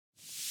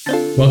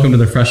Welcome to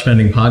the Fresh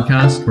Vending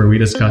Podcast, where we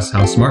discuss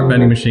how smart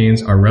vending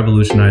machines are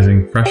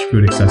revolutionizing fresh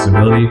food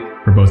accessibility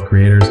for both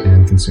creators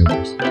and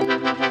consumers.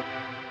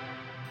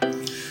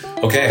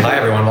 Okay, hi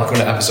everyone. Welcome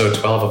to episode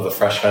 12 of the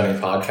Fresh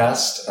Vending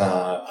Podcast.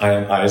 I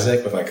am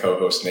Isaac with my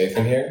co-host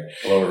Nathan here.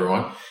 Hello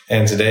everyone.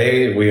 And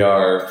today we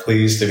are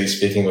pleased to be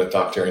speaking with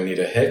Dr.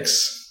 Anita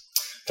Hicks.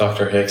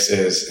 Dr. Hicks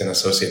is an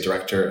Associate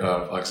Director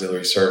of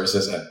Auxiliary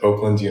Services at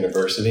Oakland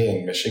University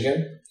in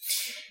Michigan.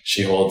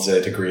 She holds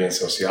a degree in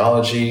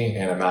sociology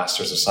and a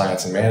master's of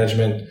science and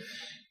management,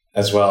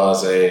 as well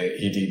as a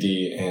EDD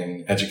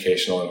in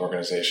educational and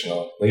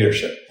organizational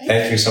leadership.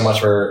 Thank you so much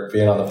for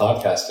being on the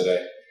podcast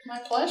today. My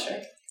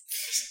pleasure.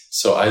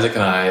 So Isaac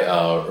and I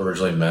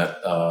originally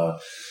met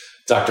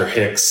Dr.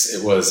 Hicks.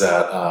 It was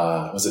at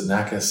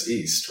NACAS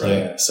East, right?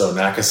 Yeah. So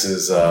NACAS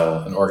is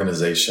an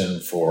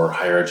organization for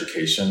higher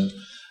education,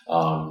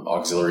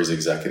 auxiliaries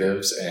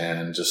executives,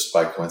 and just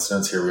by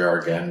coincidence, here we are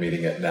again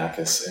meeting at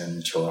NACAS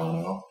in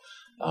Toronto.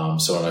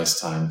 So a nice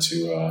time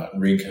to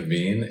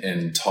reconvene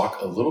and talk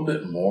a little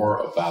bit more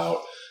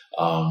about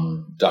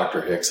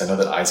Dr. Hicks. I know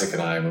that Isaac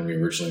and I, when we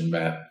originally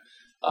met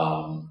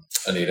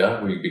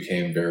Anita, we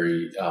became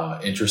very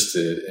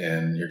interested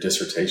in your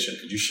dissertation.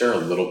 Could you share a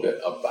little bit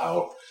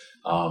about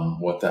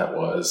what that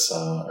was,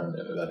 or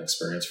that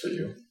experience for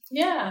you?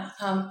 Yeah,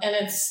 and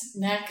it's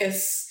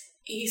NACAS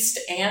East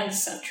and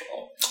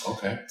Central.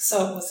 Okay.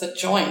 So it was a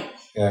joint.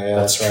 Yeah,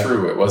 that's right.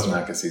 true. It was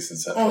NACAS East and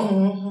Central.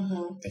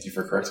 Mm-hmm. Thank you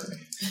for correcting me.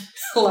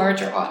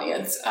 Larger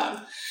audience.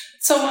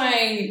 So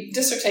my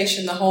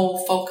dissertation, the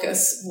whole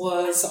focus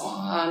was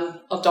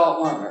on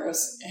adult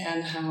learners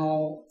and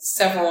how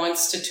several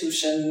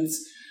institutions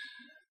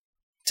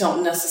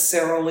don't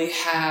necessarily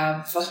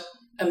have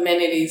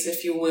amenities,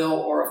 if you will,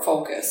 or a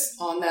focus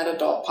on that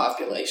adult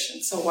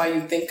population. So while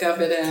you think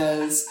of it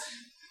as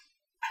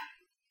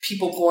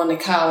people going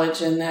to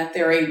college and that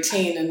they're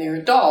 18 and they're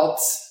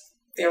adults,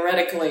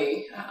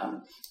 theoretically,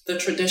 the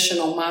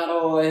traditional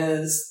model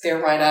is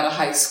they're right out of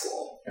high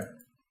school. Yeah.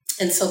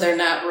 And so they're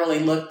not really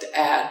looked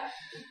at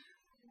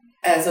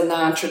as a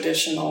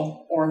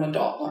non-traditional or an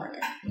adult learner.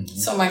 Mm-hmm.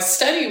 So my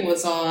study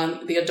was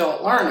on the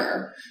adult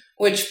learner,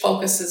 which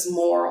focuses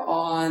more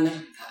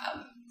on,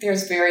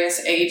 there's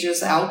various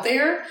ages out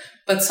there,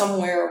 but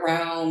somewhere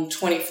around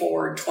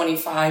 24,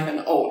 25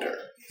 and older.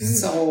 Mm.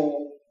 So,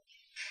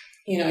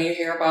 you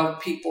hear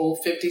about people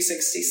 50,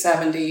 60,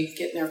 70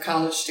 getting their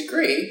college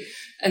degree.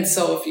 And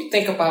so if you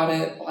think about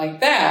it like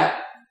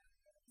that,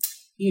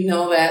 you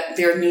know that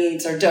their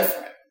needs are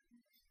different.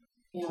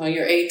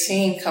 You're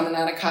 18 coming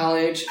out of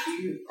college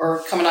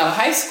or coming out of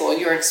high school,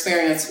 your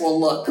experience will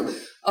look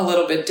a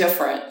little bit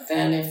different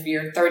than if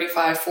you're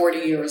 35, 40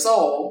 years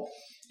old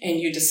and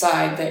you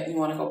decide that you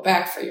want to go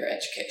back for your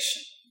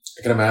education.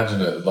 I can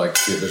imagine it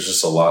there's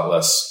just a lot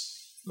less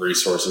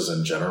resources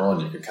in general,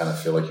 and you can kind of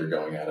feel like you're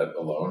going at it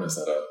alone. Is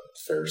that a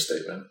fair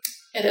statement?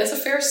 It is a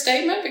fair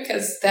statement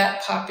because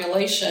that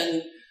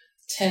population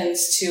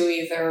tends to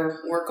either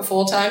work a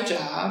full-time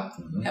job,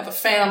 mm-hmm. have a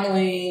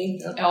family,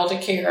 yep. elder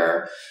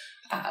care,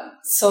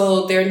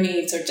 so their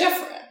needs are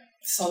different.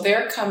 So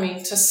they're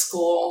coming to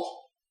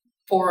school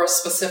for a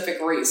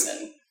specific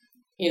reason.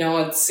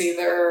 It's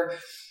either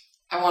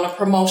I want a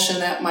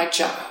promotion at my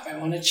job, I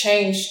want to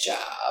change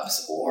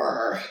jobs,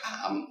 or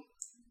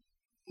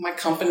my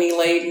company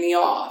laid me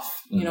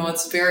off. Mm-hmm.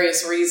 It's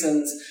various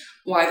reasons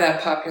why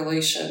that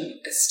population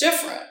is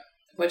different,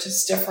 which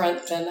is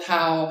different than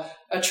how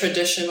a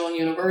traditional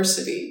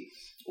university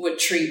would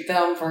treat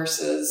them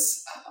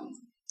versus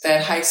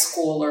that high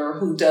schooler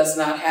who does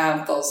not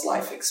have those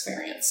life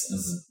experiences.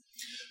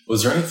 Mm-hmm.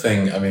 Was there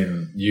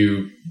anything,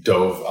 you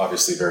dove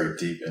obviously very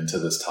deep into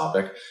this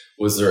topic.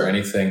 Was there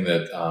anything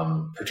that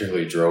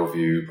particularly drove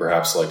you,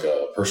 perhaps like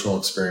a personal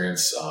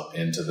experience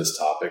into this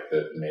topic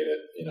that made it,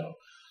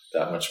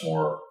 that much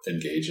more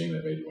engaging,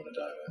 that made you want to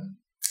dive in?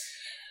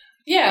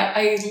 Yeah,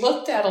 I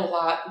looked at a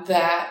lot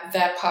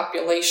that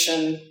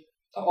population,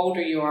 the older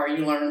you are,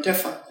 you learn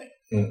differently.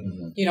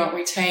 Mm-hmm. You don't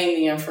retain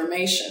the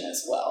information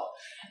as well.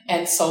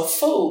 And so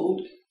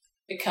food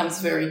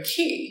becomes very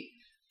key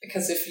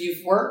because if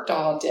you've worked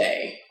all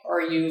day or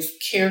you've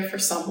cared for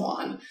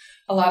someone,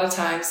 a lot of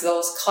times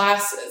those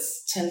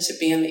classes tend to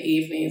be in the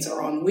evenings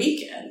or on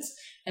weekends.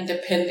 And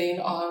depending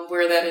on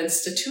where that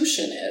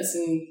institution is,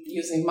 and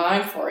using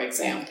mine, for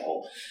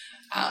example,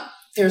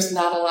 there's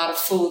not a lot of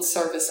food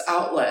service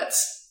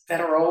outlets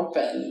that are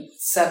open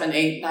 7,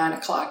 8, 9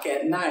 o'clock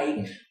at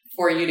night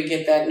for you to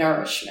get that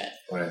nourishment.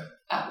 Right.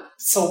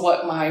 So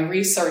what my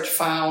research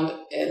found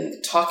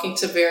in talking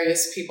to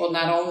various people,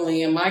 not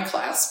only in my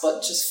class,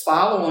 but just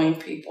following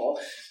people,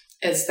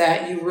 is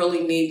that you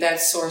really need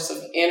that source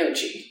of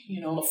energy.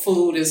 The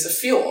food is the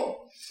fuel.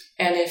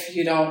 And if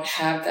you don't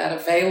have that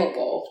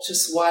available,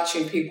 just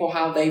watching people,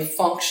 how they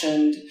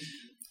functioned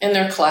in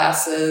their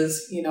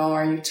classes,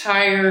 are you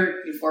tired?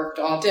 You've worked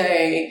all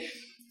day.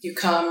 You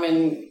come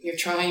and you're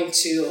trying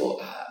to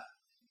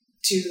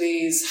do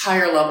these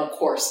higher level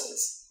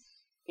courses,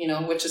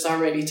 which is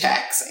already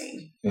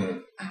taxing.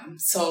 Mm-hmm.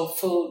 So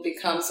food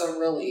becomes a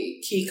really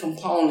key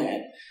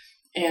component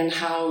in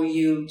how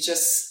you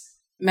just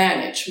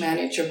manage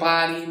your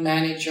body,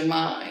 manage your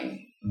mind.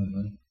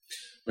 Mm-hmm.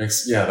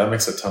 That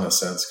makes a ton of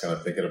sense, kind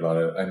of thinking about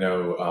it. I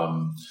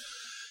know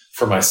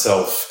for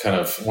myself, kind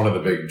of one of the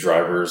big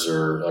drivers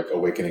or like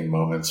awakening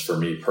moments for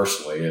me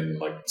personally and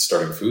like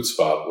starting Food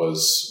Spot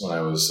was when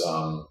I was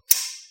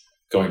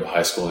going to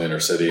high school in the inner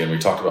city. And we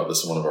talked about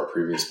this in one of our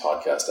previous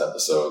podcast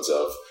episodes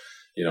of,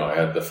 I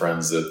had the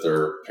friends that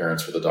their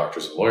parents were the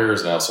doctors and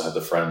lawyers. And I also had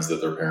the friends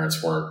that their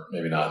parents weren't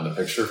maybe not in the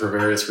picture for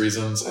various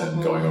reasons,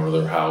 and going over to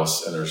their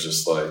house and there's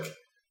just like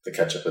the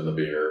ketchup and the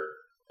beer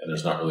and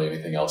there's not really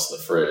anything else in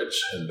the fridge.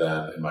 And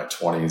then in my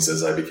 20s,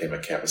 as I became a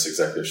campus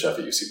executive chef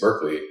at UC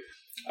Berkeley,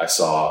 I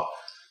saw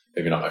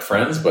maybe not my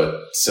friends, but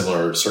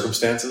similar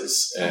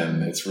circumstances.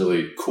 And it's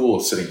really cool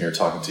sitting here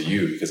talking to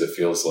you because it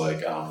feels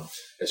like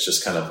it's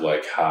just kind of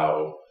like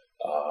how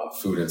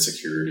food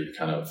insecurity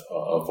kind of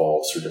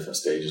evolves through different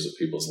stages of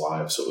people's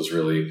lives. So it was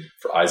really,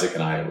 for Isaac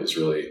and I, it was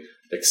really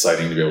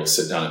exciting to be able to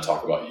sit down and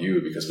talk about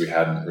you because we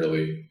hadn't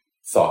really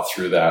thought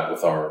through that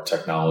with our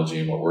technology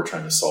and what we're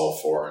trying to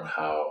solve for and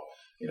how,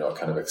 it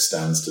kind of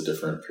extends to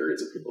different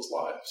periods of people's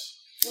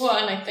lives. Well,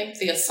 and I think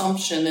the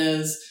assumption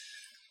is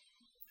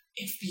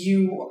if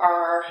you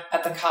are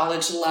at the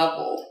college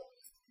level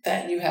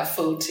that you have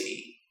food to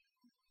eat.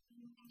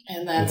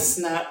 And that's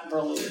not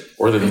really...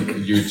 Or that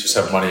you just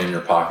have money in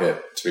your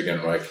pocket to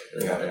begin with,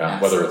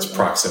 whether it's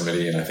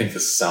proximity. And I think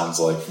this sounds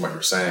like, from what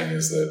you're saying,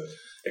 is that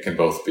it can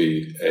both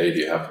be, A, do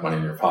you have money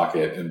in your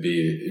pocket? And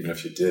B, even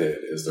if you did,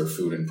 is there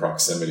food in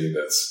proximity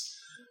that's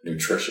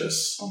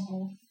nutritious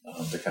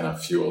to kind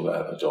of fuel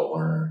that adult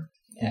learner?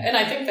 Yeah, and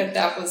I think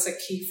that was a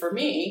key for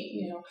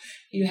me.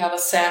 You have a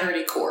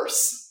Saturday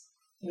course.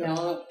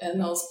 And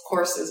those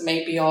courses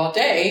may be all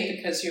day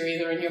because you're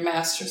either in your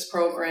master's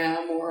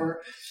program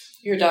or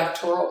your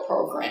doctoral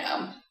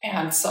program.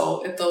 And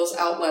so if those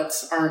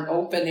outlets aren't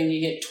open and you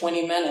get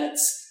 20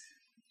 minutes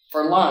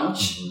for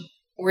lunch,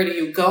 where do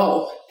you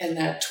go in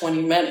that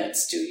 20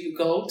 minutes? Do you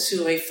go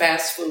to a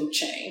fast food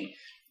chain?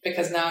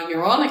 Because now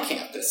you're on a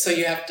campus, so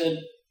you have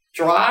to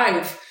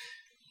drive,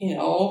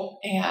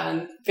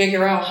 and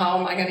figure out how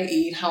am I going to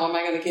eat? How am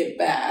I going to get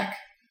back?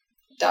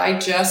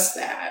 Digest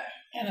that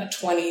in a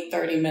 20,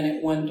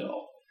 30-minute window.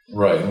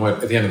 Right. And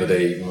at the end of the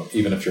day,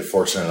 even if you're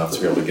fortunate enough to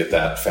be able to get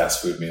that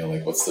fast food meal,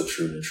 like what's the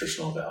true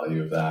nutritional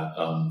value of that?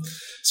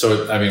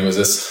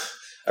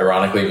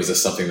 Was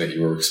this something that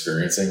you were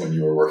experiencing when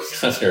you were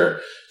working on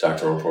your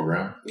doctoral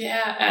program?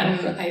 Yeah.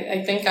 And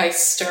I think I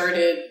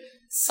started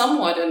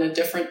somewhat in a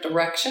different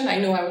direction. I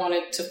knew I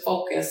wanted to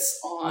focus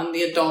on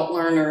the adult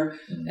learner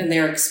and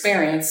their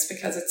experience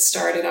because it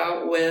started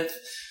out with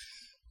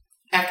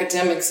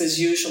academics is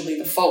usually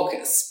the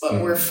focus,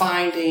 but we're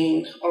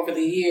finding over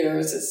the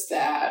years is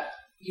that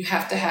you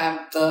have to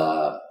have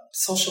the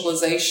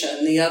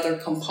socialization, the other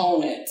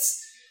components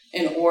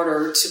in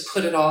order to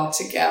put it all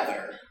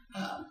together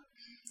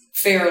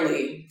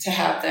fairly to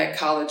have that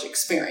college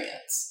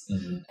experience.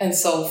 And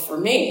so for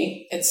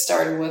me, it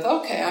started with,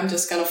 okay, I'm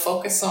just going to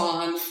focus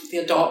on the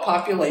adult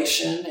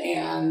population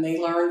and they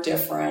learn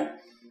different.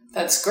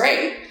 That's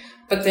great.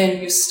 But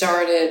then you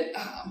started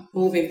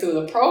moving through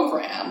the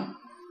program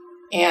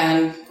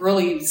and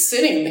really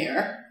sitting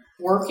there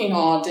working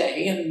all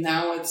day, and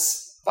now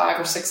it's 5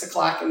 or 6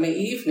 o'clock in the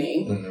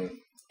evening,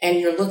 and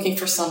you're looking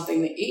for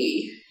something to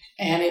eat,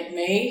 and it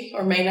may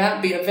or may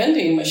not be a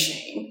vending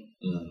machine,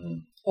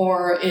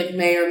 or it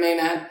may or may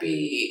not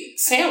be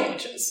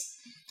sandwiches.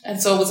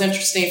 And so it was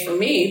interesting for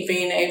me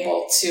being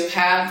able to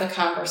have the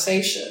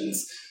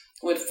conversations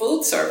with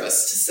food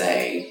service to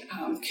say,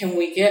 can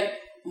we get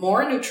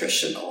more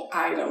nutritional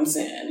items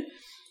in?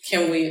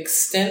 Can we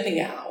extend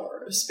the hours?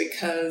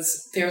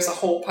 Because there's a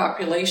whole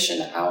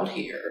population out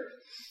here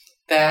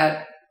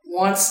that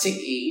wants to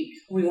eat.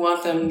 We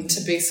want them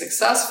to be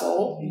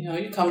successful.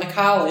 You come to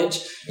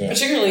college,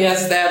 particularly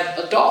as that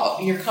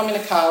adult, you're coming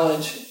to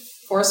college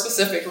for a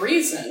specific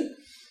reason.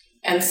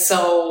 And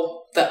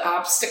so the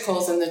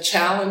obstacles and the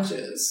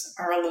challenges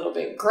are a little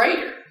bit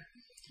greater.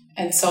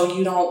 And so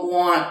you don't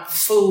want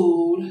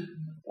food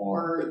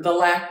or the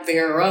lack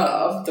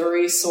thereof, the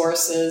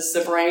resources,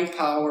 the brain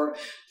power,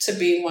 to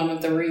be one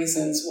of the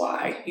reasons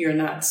why you're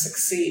not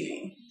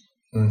succeeding.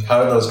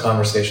 How did those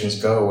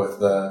conversations go with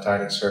the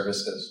dining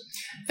services?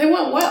 They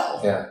went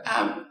well.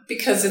 Yeah.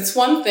 Because it's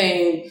one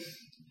thing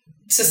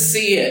to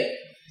see it,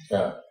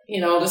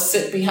 to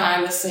sit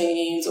behind the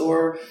scenes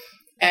or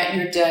at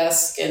your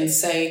desk and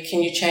say,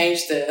 can you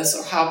change this?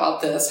 Or how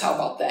about this? How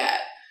about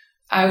that?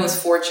 I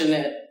was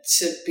fortunate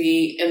to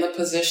be in the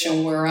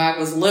position where I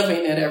was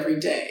living it every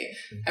day.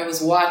 I was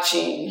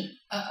watching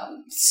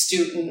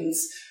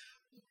students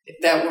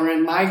that were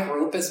in my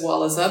group as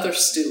well as other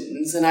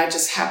students, and I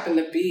just happened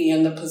to be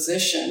in the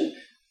position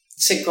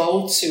to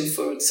go to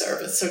food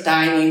service or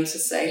dining to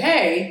say,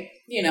 hey,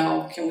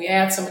 can we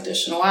add some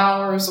additional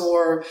hours,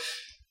 or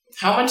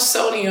how much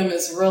sodium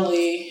is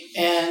really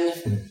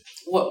in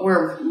what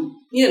we're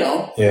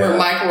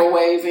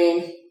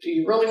microwaving? Do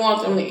you really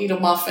want them to eat a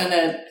muffin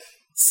at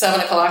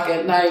 7 o'clock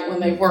at night when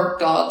they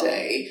worked all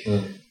day?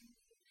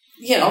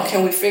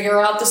 Can we figure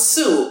out the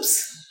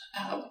soups?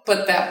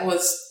 But that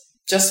was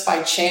just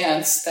by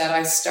chance that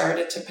I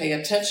started to pay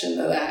attention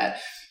to that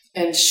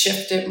and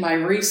shifted my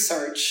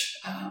research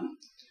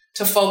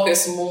to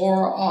focus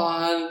more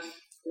on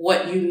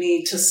what you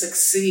need to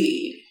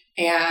succeed.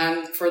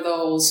 And for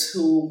those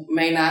who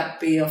may not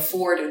be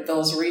afforded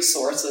those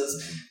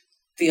resources,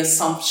 the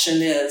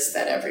assumption is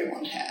that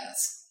everyone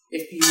has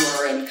if you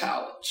are in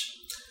college.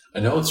 I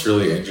know it's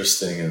really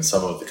interesting in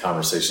some of the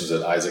conversations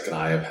that Isaac and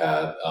I have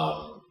had,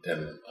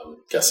 and I'm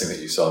guessing that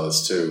you saw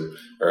this too,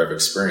 or have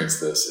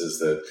experienced this, is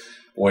that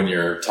when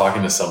you're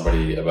talking to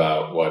somebody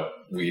about what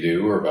we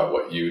do or about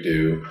what you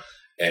do,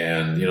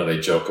 and, they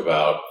joke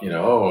about,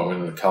 oh,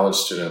 I'm a college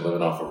student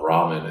living off of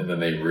ramen. And then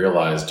they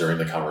realize during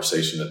the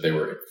conversation that they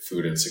were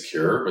food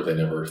insecure, but they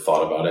never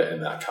thought about it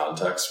in that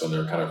context when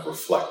they're kind of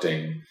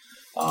reflecting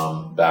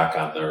back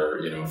on their,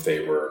 if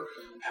they were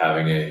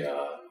having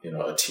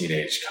a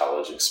teenage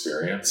college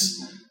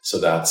experience. Mm-hmm. So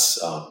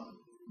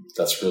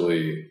that's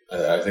really,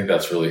 I think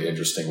that's really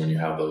interesting when you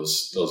have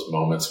those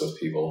moments with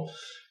people.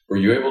 Were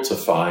you able to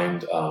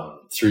find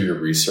through your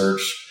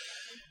research,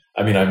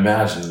 I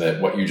imagine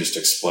that what you just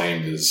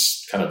explained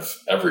is kind of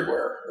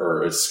everywhere,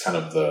 or it's kind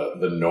of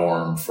the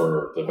norm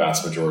for the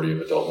vast majority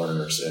of adult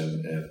learners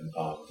in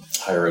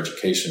higher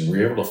education. Were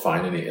you able to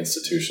find any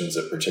institutions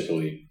that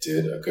particularly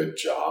did a good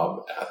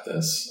job at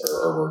this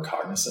or were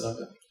cognizant of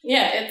it?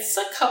 Yeah, it's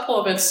a couple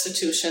of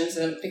institutions,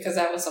 and because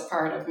that was a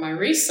part of my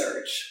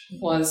research,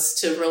 was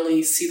to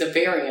really see the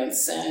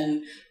variance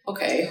and,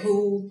 okay,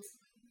 who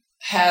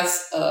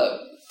has a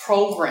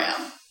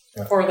program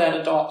for that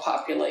adult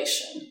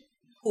population,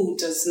 who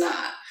does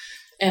not.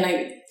 And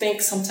I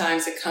think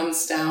sometimes it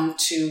comes down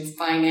to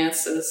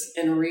finances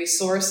and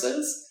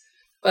resources,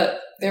 but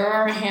there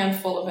are a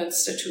handful of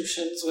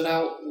institutions,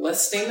 without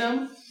listing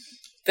them,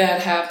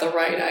 that have the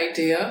right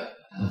idea.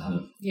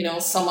 Mm-hmm.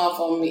 Some of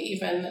them,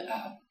 even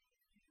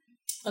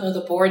one of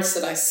the boards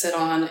that I sit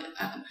on,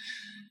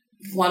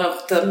 one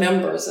of the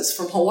members is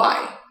from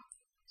Hawaii.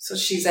 So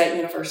she's at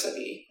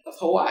University of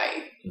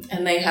Hawaii,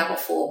 and they have a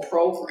full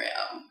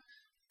program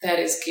that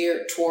is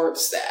geared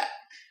towards that,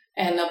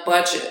 and a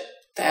budget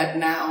that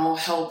now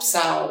helps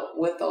out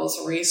with those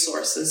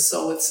resources.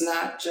 So it's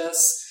not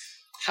just,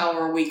 how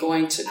are we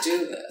going to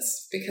do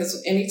this?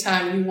 Because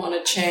anytime you want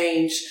to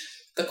change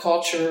the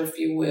culture, if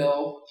you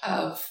will,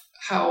 of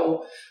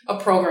how a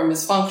program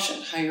is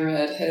functioned, higher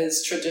ed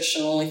has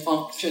traditionally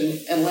functioned,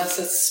 unless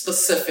it's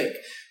specific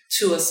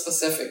to a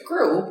specific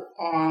group,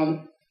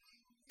 on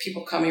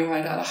people coming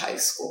right out of high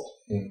school.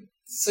 Mm.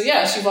 So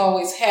yes, you've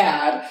always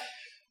had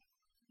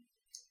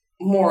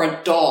more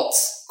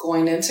adults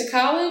going into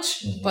college,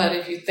 mm-hmm. but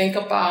if you think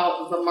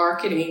about the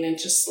marketing and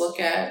just look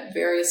at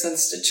various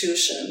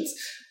institutions,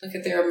 look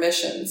at their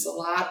missions, a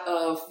lot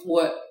of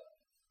what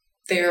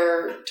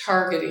they're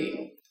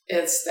targeting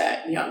is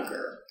that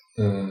younger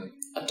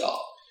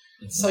adult.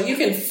 Mm-hmm. So you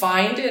can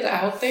find it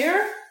out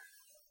there,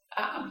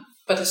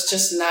 but it's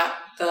just not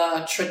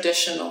the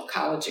traditional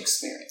college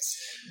experience.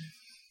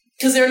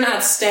 Because they're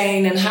not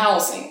staying in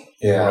housing.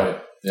 Yeah.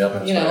 Right.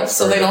 Yep.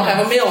 So they don't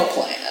have a meal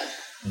plan.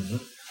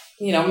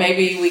 Mm-hmm.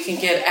 Maybe we can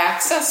get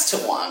access to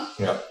one.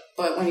 Yeah.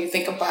 But when you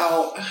think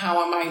about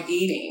how am I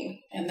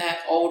eating, and that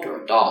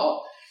older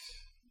adult,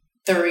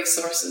 the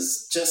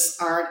resources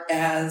just aren't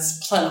as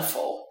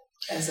plentiful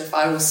as if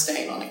I was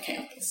staying on a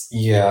campus.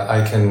 Yeah,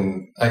 I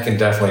can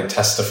definitely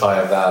testify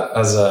of that.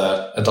 As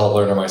an adult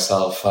learner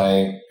myself,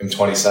 I am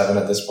 27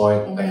 at this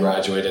point. Mm-hmm.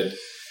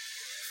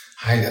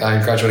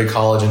 I graduated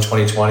college in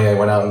 2020. I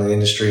went out into the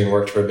industry and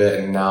worked for a bit,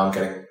 and now I'm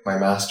getting my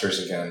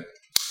master's again.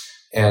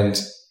 And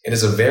it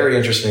is a very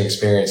interesting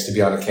experience to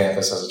be on a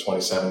campus as a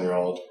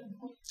 27-year-old,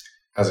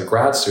 as a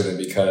grad student,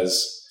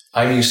 because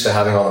I'm used to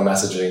having all the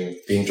messaging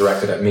being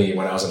directed at me.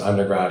 When I was an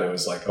undergrad, it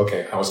was like,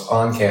 okay, I was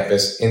on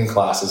campus, in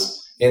classes,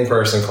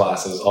 in-person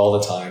classes all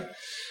the time.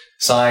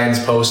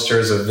 Signs,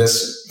 posters of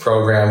this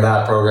program,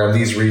 that program,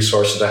 these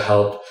resources to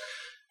help,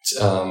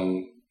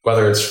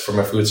 whether it's from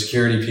a food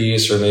security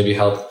piece or maybe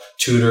help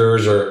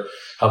tutors or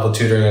help with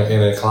tutoring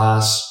in a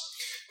class.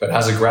 But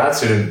as a grad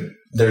student,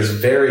 there's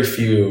very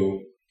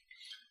few,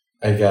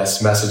 I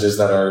guess, messages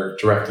that are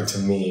directed to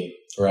me,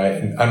 right?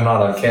 And I'm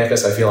not on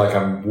campus. I feel like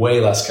I'm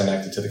way less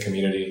connected to the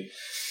community.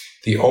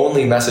 The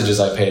only messages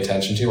I pay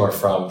attention to are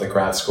from the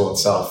grad school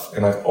itself.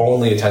 And I've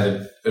only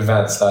attended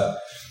events that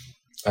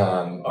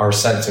are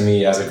sent to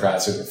me as a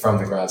grad student from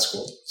the grad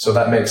school. So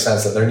that makes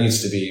sense that there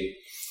needs to be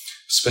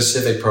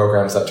specific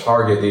programs that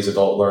target these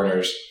adult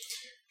learners,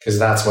 because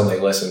that's when they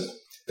listen.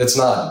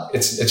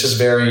 It's just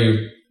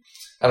very,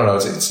 I don't know,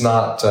 it's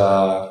not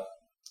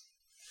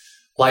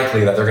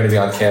likely that they're going to be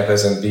on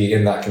campus and be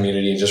in that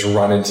community and just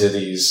run into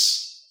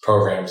these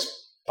programs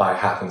by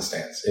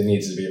happenstance. It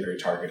needs to be a very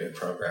targeted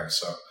program.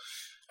 So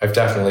I've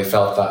definitely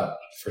felt that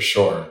for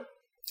sure.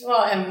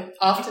 Well, and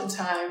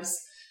oftentimes,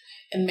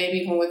 and maybe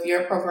even with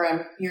your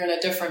program, you're in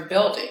a different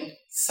building.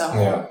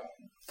 So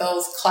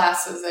those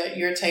classes that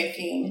you're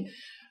taking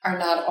are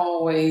not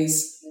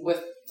always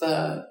with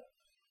the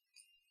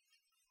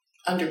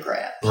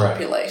undergrad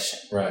population.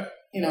 Right.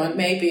 It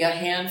may be a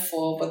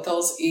handful, but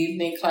those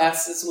evening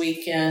classes,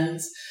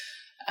 weekends,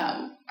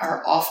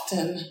 are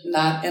often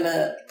not in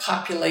a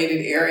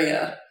populated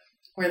area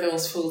where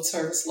those food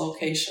service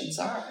locations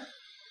are.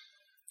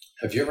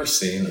 Have you ever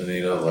seen,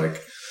 Anita,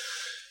 like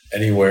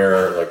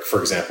anywhere, like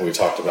for example, we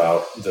talked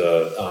about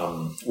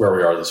the where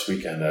we are this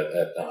weekend at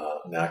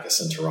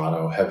NACIS in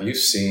Toronto. Have you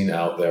seen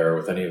out there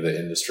with any of the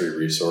industry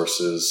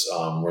resources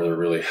where they're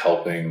really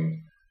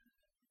helping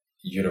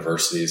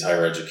universities,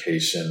 higher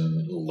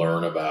education,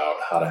 learn about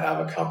how to have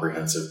a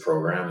comprehensive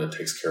program that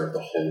takes care of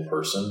the whole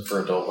person for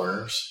adult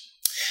learners?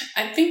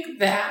 I think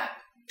that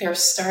they're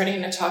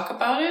starting to talk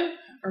about it.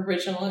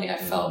 Originally, I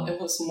felt it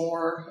was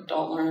more,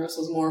 adult learners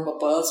was more of a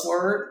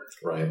buzzword.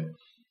 Right.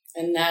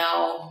 And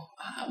now,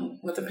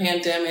 with the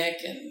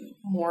pandemic and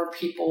more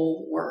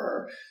people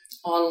were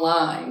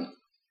online,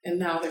 and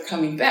now they're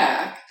coming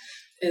back,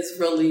 is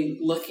really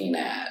looking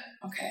at,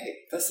 okay,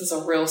 this is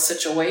a real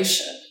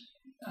situation.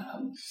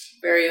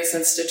 Various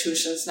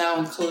institutions now,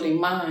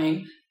 including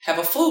mine, have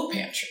a food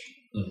pantry.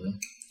 Mm-hmm.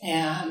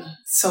 And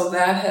so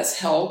that has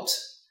helped,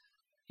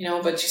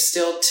 but you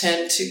still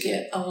tend to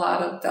get a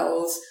lot of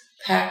those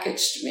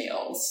packaged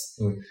meals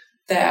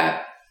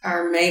that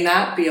may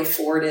not be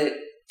afforded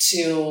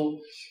to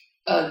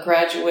a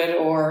graduate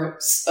or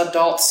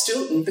adult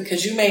student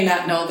because you may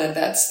not know that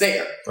that's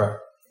there. Right.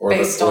 Or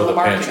the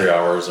pantry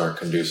hours aren't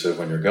conducive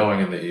when you're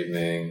going in the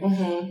evening.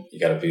 Mm-hmm. You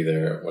got to be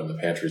there when the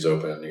pantry's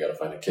open. You got to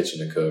find a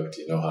kitchen to cook.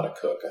 Do you know how to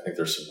cook? I think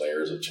there's some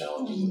layers of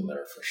challenges in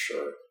there for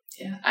sure.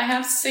 Yeah, I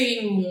have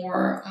seen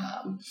more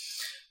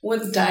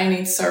with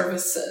dining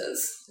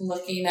services,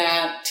 looking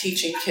at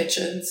teaching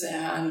kitchens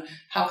and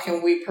how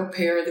can we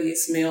prepare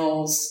these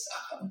meals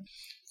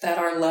that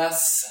are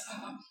less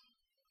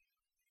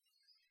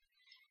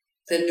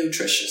than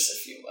nutritious,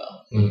 if you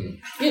will. Mm-hmm.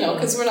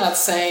 Because we're not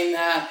saying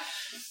that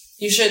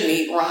you shouldn't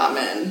eat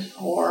ramen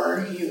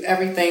or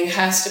everything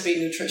has to be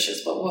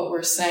nutritious, but what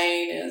we're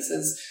saying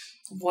is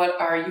what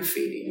are you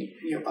feeding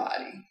your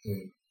body?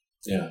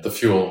 Yeah, the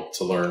fuel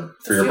to learn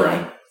for your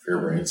brain,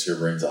 so your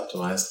brain's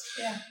optimized.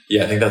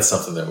 Yeah, I think that's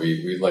something that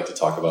we'd like to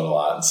talk about a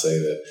lot and say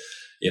that,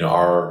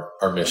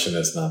 our mission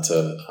is not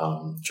to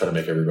try to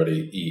make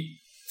everybody eat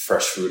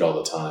fresh food all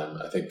the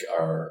time. I think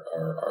our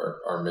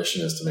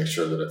mission is to make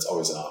sure that it's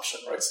always an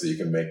option, right? So that you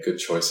can make good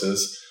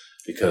choices.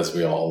 Because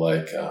we all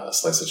like a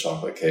slice of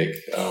chocolate cake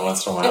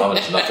once in a while.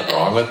 There's nothing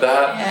wrong with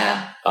that.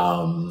 Yeah.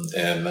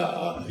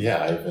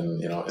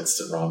 Even,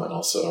 instant ramen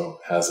also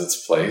has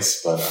its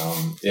place. But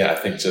I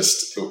think I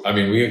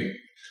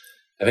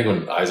think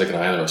when Isaac and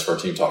I and the rest of our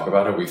team talk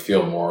about it, we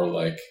feel more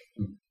like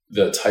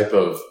the type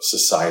of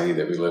society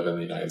that we live in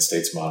the United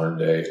States modern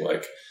day,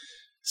 like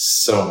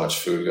so much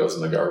food goes in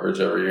the garbage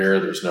every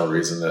year. There's no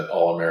reason that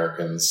all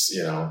Americans,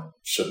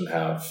 shouldn't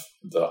have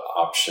the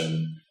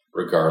option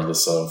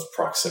regardless of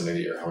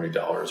proximity or how many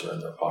dollars are in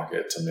their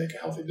pocket to make a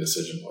healthy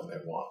decision when they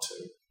want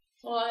to.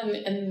 Well,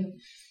 and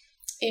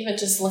even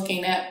just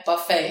looking at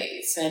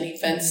buffets and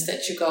events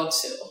that you go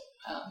to.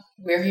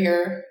 We're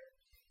here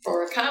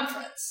for a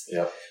conference.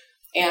 Yep.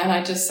 And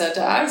I just said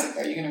to Isaac,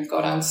 are you going to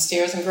go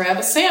downstairs and grab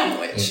a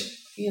sandwich?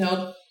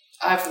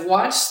 I've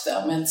watched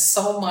them and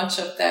so much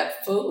of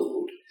that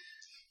food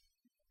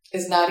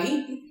is not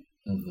eaten.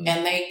 Mm-hmm.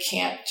 And they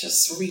can't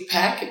just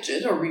repackage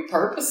it or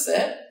repurpose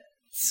it.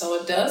 So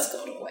it does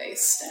go to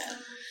waste.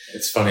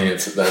 It's funny.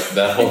 It's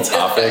that whole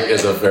topic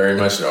is a very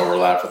much an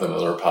overlap with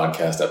another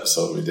podcast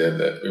episode we did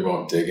that we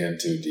won't dig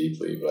into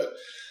deeply. But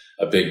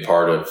a big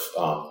part of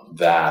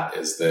that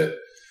is that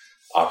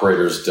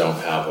operators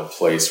don't have a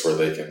place where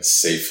they can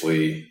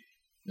safely,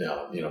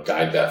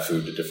 guide that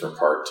food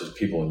to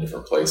people in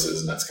different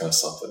places, and that's kind of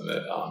something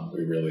that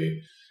we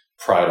really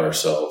pride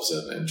ourselves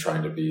in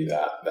trying to be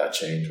that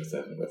change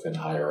within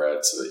higher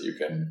ed, so that you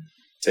can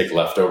take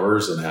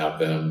leftovers and have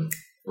them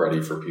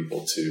ready for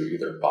people to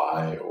either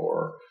buy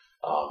or,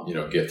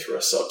 get through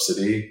a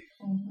subsidy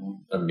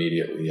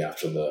immediately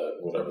after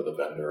whatever the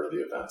vendor or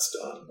the event's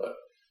done. But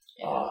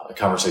a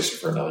conversation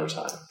for another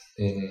time.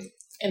 Mm-hmm.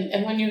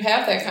 And when you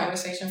have that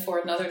conversation for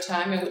another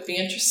time, it would be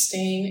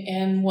interesting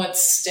in what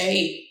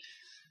state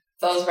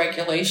those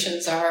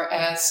regulations are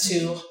as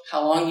to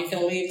how long you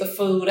can leave the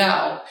food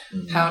out.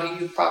 Mm-hmm. How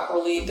do you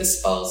properly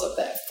dispose of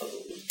that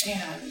food?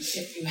 And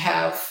if you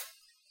have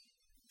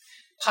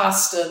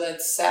pasta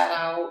that's sat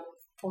out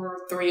for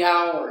 3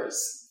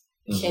 hours,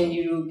 can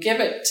you give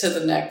it to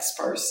the next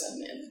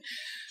person? And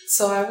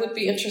so I would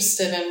be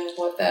interested in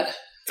what that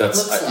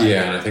looks like.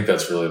 Yeah, and I think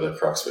that's really the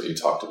crux of what you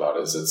talked about,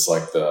 is it's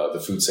like the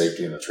food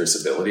safety and the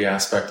traceability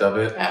aspect of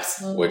it.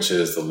 Absolutely. Which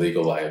is the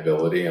legal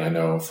liability. And I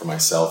know for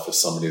myself,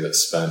 as somebody that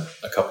spent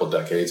a couple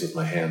decades with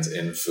my hands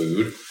in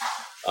food,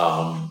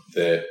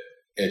 that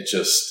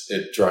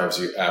it drives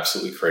you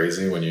absolutely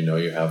crazy when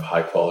you have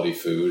high quality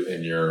food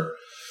and you're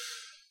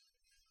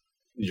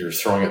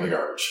throwing it in the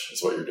garbage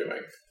is what you're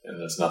doing. And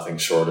there's nothing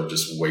short of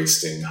just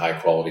wasting high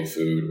quality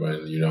food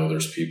when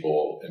there's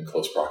people in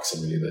close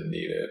proximity that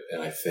need it.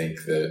 And I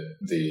think that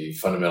the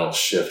fundamental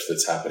shift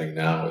that's happening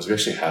now is we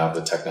actually have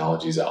the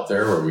technologies out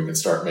there where we can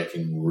start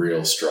making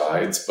real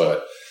strides.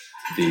 But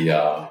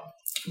the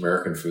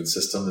American food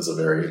system is a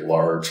very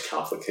large,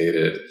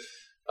 complicated,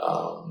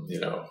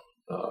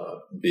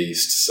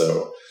 beast.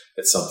 So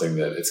it's something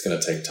that it's going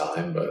to take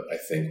time, but I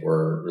think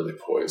we're really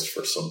poised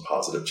for some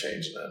positive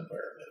change in that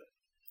environment.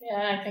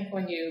 Yeah, I think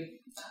when you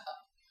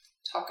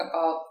talk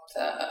about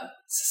the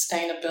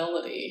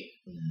sustainability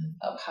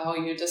of how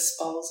you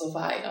dispose of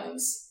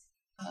items,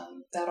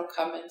 that'll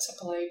come into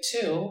play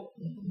too,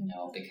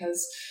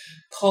 because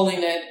pulling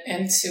it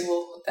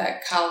into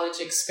that college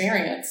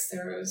experience,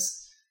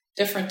 there's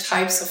different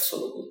types of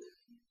food.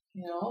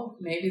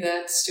 Maybe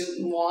that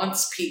student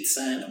wants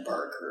pizza and a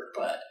burger,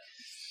 but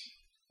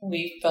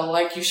we felt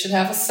like you should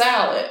have a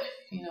salad.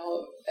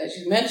 As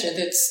you mentioned,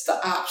 it's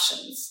the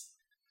options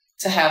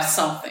to have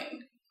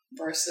something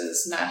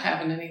versus not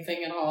having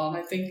anything at all. And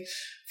I think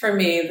for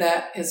me,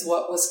 that is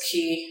what was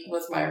key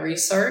with my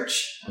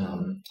research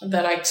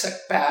that I took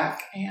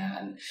back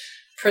and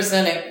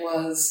presented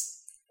was,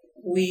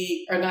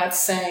 we are not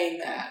saying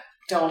that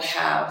don't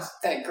have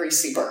that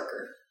greasy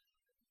burger.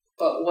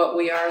 But what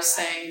we are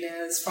saying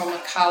is, from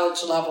a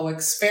college level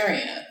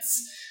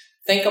experience,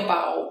 think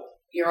about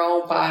your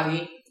own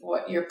body,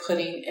 what you're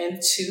putting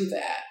into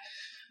that.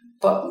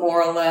 But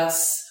more or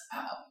less,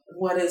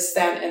 what is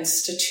that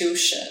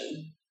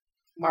institution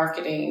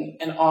marketing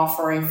and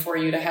offering for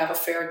you to have a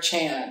fair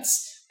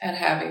chance at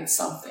having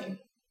something?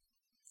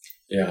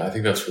 Yeah, I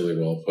think that's really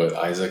well put.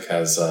 Isaac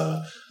has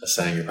a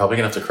saying, you're probably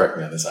going to have to correct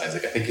me on this,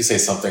 Isaac. I think you say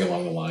something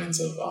along the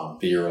lines of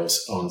be your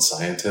own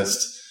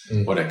scientist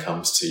when it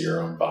comes to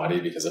your own body,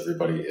 because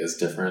everybody is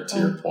different, to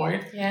your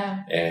point.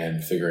 Yeah.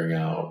 And figuring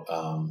out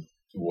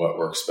what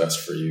works best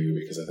for you,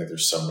 because I think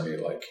there's so many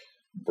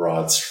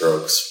broad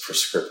strokes,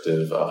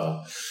 prescriptive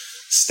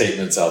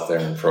statements out there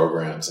in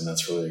programs, and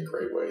that's really a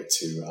great way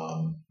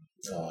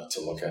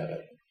to look at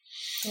it.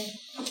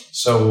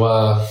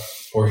 So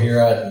we're here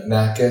at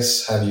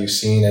NACIS. Have you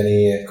seen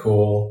any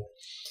cool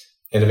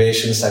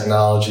innovations,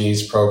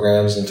 technologies,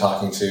 programs, and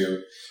talking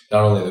to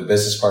not only the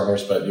business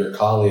partners, but your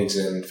colleagues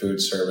in food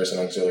service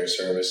and auxiliary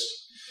service?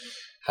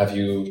 Have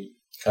you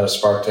kind of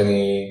sparked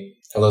any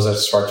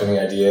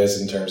ideas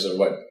in terms of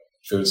what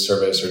food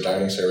service or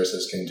dining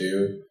services can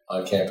do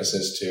on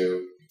campuses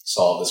to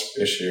solve this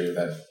issue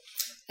that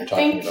you're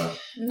talking about?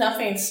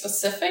 Nothing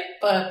specific,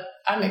 but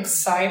I'm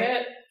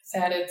excited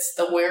that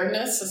the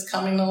awareness is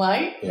coming to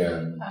light.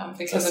 Yeah.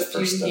 Because a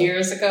few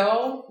years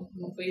ago,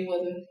 we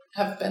wouldn't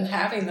have been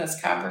having this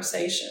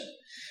conversation.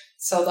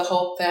 So the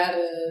hope that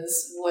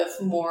is with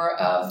more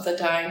of the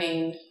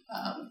dining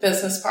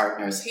business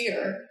partners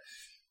here,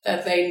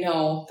 that they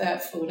know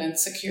that food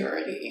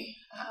insecurity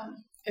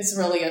is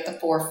really at the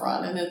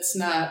forefront, and it's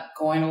not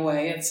going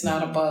away. It's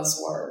not a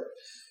buzzword.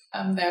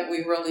 That we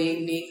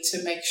really need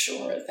to make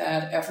sure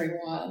that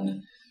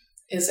everyone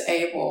is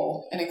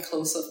able and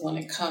inclusive when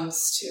it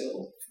comes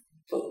to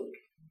food.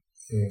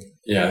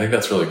 Yeah, I think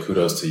that's really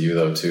kudos to you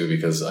though too,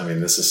 because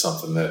this is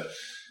something that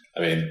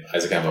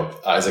Isaac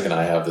and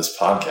I have this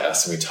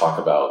podcast, and we talk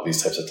about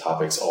these types of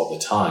topics all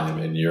the time.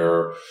 And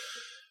you're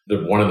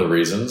one of the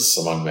reasons,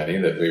 among many,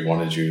 that we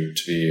wanted you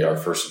to be our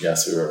first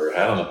guest we've ever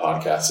had on the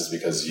podcast is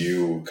because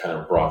you kind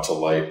of brought to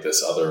light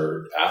this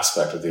other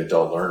aspect of the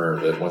adult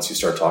learner that once you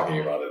start talking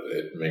about it,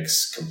 it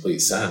makes complete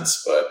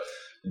sense. But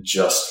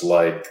just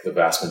like the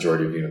vast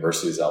majority of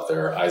universities out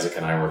there, Isaac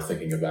and I were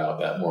thinking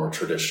about that more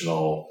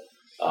traditional,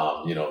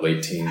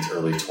 late teens,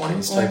 early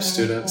 20s type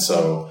student.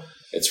 So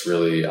it's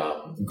really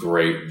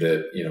great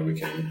that, we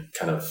can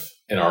kind of,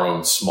 in our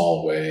own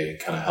small way,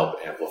 kind of help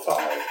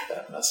amplify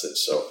that message.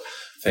 So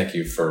thank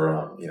you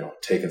for,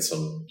 taking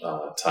some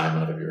time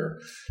out of your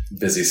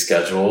busy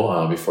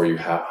schedule before you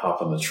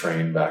hop on the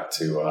train back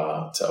to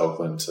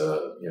Oakland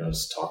to,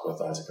 just talk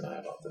with Isaac and I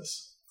about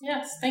this.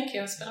 Yes, thank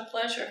you. It's been a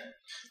pleasure.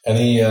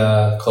 Any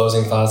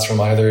closing thoughts from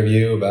either of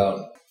you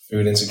about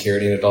food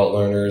insecurity in adult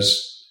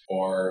learners,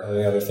 or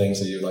any other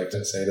things that you'd like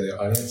to say to the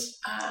audience?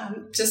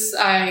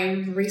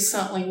 I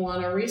recently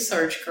won a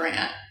research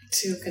grant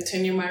to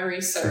continue my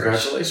research.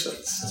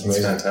 Congratulations.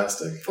 That's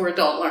fantastic. For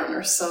adult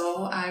learners.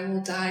 So I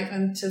will dive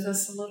into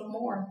this a little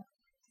more.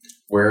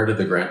 Where did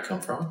the grant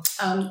come from?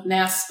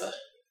 NASPA.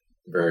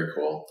 Very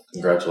cool.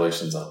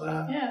 Congratulations on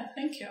that. Yeah,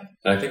 thank you.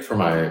 And I think for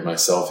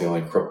myself, the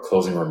only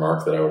closing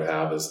remark that I would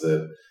have is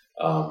that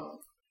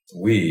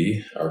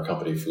we, our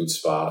company Food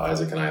Spot,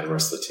 Isaac and I and the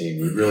rest of the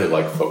team, we really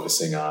like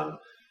focusing on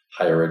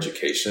higher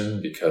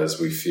education because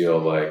we feel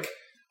like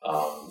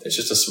it's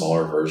just a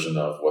smaller version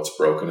of what's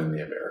broken in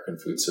the American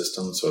food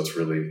system. So it's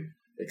really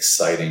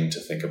exciting to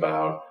think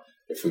about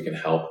if we can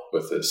help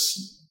with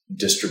this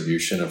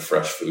distribution of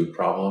fresh food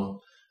problem.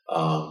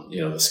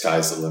 The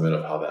sky's the limit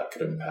of how that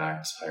could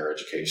impact higher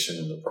education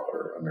and the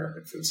broader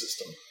American food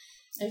system.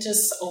 And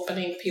just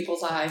opening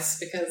people's eyes,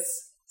 because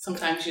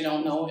sometimes you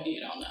don't know what you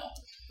don't know.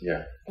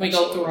 Yeah. We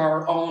go through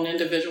our own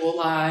individual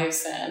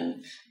lives,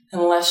 and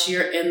unless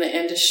you're in the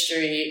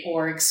industry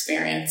or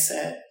experience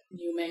it,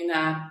 you may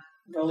not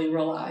really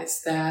realize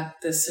that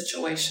this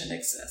situation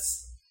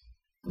exists.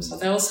 Mm-hmm. So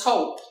there was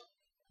hope.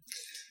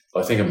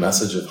 Well, I think a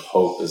message of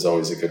hope is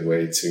always a good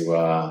way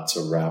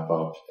to wrap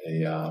up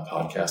a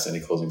podcast. Any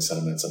closing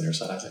sentiments on your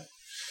side, Isaac?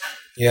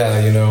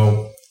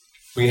 Yeah,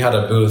 we had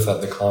a booth at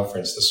the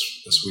conference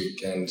this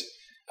week, and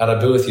at a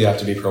booth, you have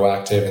to be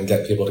proactive and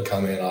get people to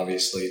come in,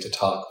 obviously, to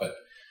talk. But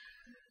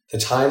the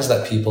times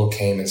that people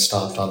came and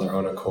stopped on their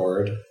own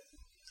accord,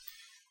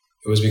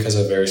 it was because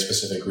of a very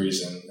specific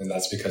reason. And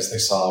that's because they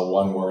saw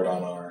one word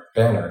on our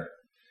banner.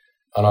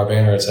 On our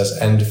banner, it says,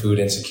 "End food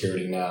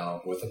insecurity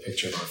now," with a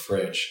picture of a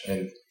fridge.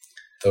 And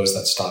those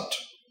that stopped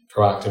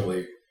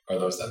proactively are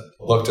those that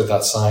looked at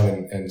that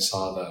sign and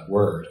saw that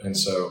word. And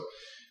so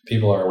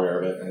people are aware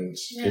of it, and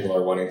people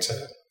are wanting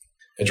to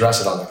address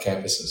it on their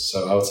campuses.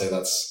 So I would say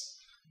that's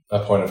a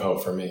point of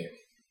hope for me.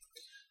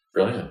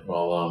 Brilliant.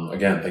 Well,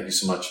 again, thank you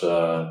so much,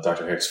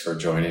 Dr. Hicks, for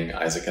joining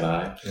Isaac and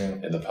I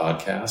in the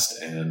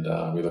podcast. And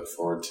we look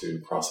forward to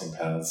crossing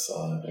paths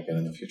again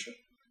in the future.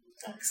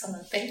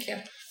 Excellent. Thank you.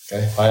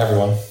 Okay. Bye,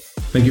 everyone.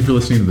 Thank you for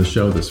listening to the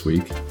show this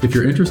week. If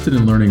you're interested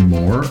in learning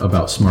more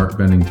about smart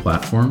vending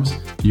platforms,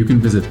 you can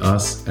visit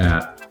us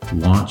at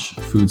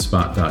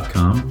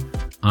launchfoodspot.com.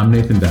 I'm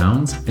Nathan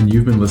Downs, and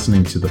you've been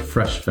listening to the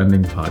Fresh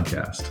Vending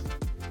Podcast.